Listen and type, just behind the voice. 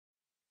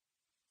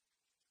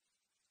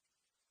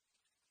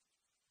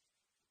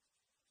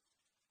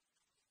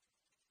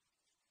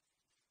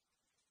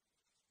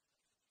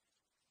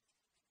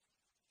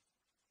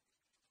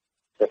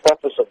The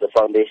purpose of the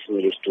foundation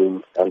is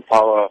to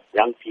empower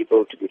young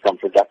people to become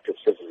productive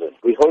citizens.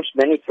 We host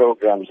many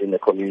programs in the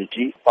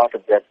community, part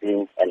of that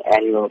being an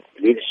annual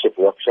leadership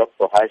workshop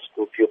for high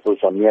school pupils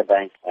from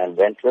Merebank and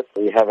Wentworth.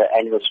 We have an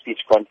annual speech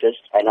contest,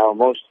 and our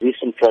most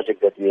recent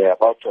project that we are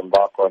about to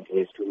embark on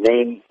is to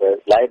name the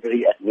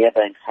library at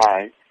Merebank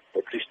High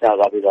the Krishna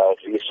Rabilal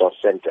Resource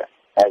Center.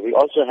 We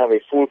also have a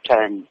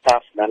full-time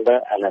staff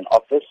member and an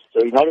office.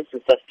 So in order to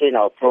sustain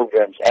our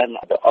programs and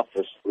the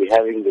office, we're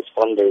having this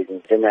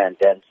fundraising dinner and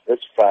dance this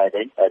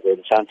Friday at the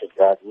Enchanted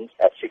Gardens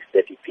at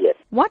 6:30 p.m.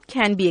 What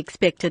can be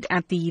expected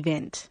at the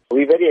event?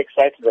 We're very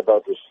excited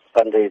about this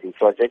fundraising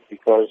project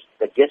because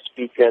the guest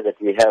speaker that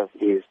we have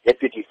is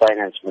Deputy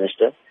Finance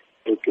Minister,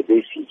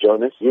 Krishna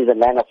Jonas. He is a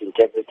man of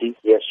integrity.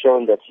 He has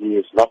shown that he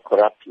is not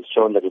corrupt. He's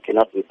shown that he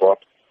cannot be bought.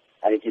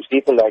 And it is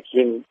people like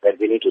him that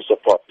we need to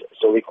support.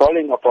 So we're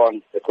calling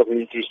upon the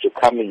communities to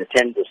come and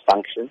attend this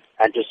function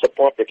and to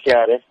support the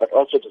KRF, but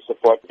also to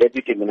support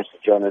Deputy Minister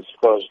Jonas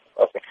because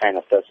of the kind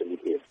of person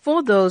he is.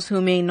 For those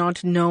who may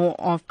not know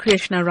of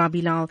Krishna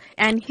Rabilal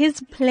and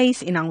his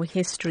place in our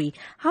history,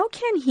 how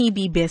can he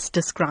be best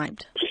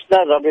described?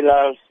 Krishna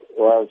Rabilal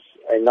was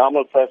a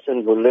normal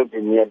person who lived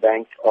in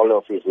Merebank all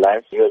of his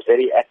life. He was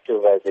very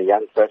active as a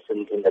young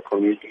person in the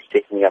community,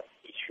 taking up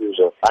issues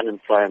of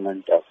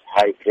unemployment, of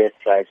high bread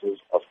prices,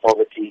 of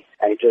poverty.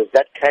 And it was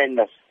that kind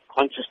of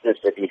consciousness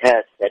that he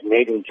had that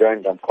made him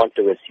join the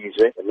Controversies,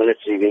 the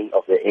military wing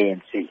of the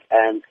ANC.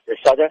 And the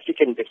South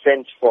African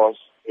Defence Force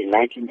in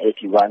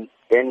 1981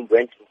 then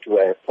went into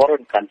a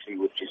foreign country,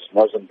 which is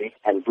Mozambique,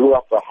 and blew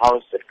up a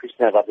house that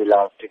Krishna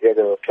Rabilal,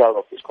 together with 12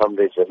 of his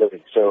comrades, were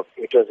living. So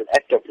it was an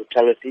act of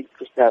brutality.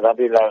 Krishna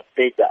Rabilal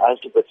paid the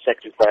ultimate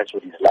sacrifice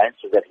with his life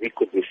so that we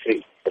could be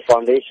free. The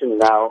foundation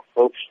now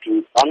hopes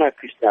to honor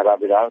Krishna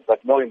Rabilal,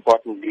 but more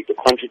importantly, to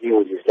continue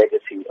with his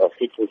legacy of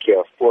taking care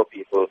of poor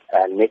people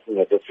and making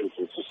a difference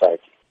in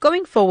society.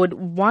 Going forward,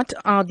 what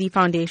are the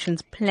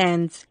foundation's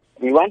plans?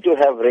 We want to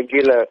have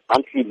regular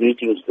monthly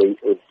meetings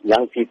with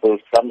young people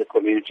from the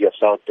community of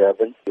South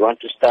Durban. We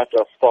want to start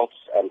off sports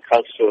and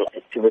cultural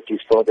activities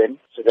for them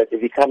so that they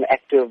become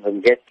active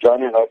and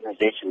join an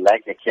organization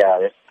like the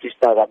KRF.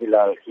 Krishna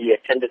Rabilal, he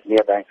attended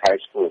Merebank High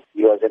School.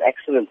 He was an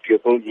excellent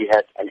pupil. He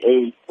had an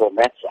A for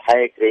maths, a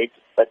higher grade.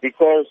 But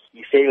because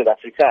he failed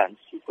Afrikaans,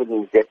 he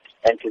couldn't get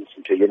entrance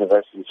into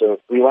university. So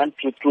we want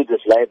to, through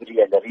this library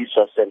and the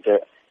resource center,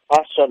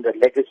 pass on the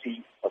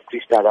legacy of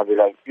Krishna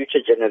Rabilal. Future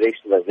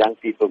generations of young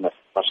people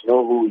must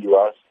know who he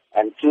was.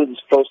 And through this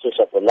process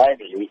of the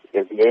library,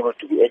 they'll be able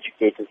to be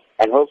educated.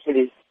 And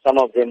hopefully some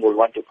of them will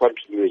want to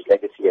continue his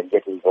legacy and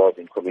get involved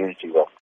in community work.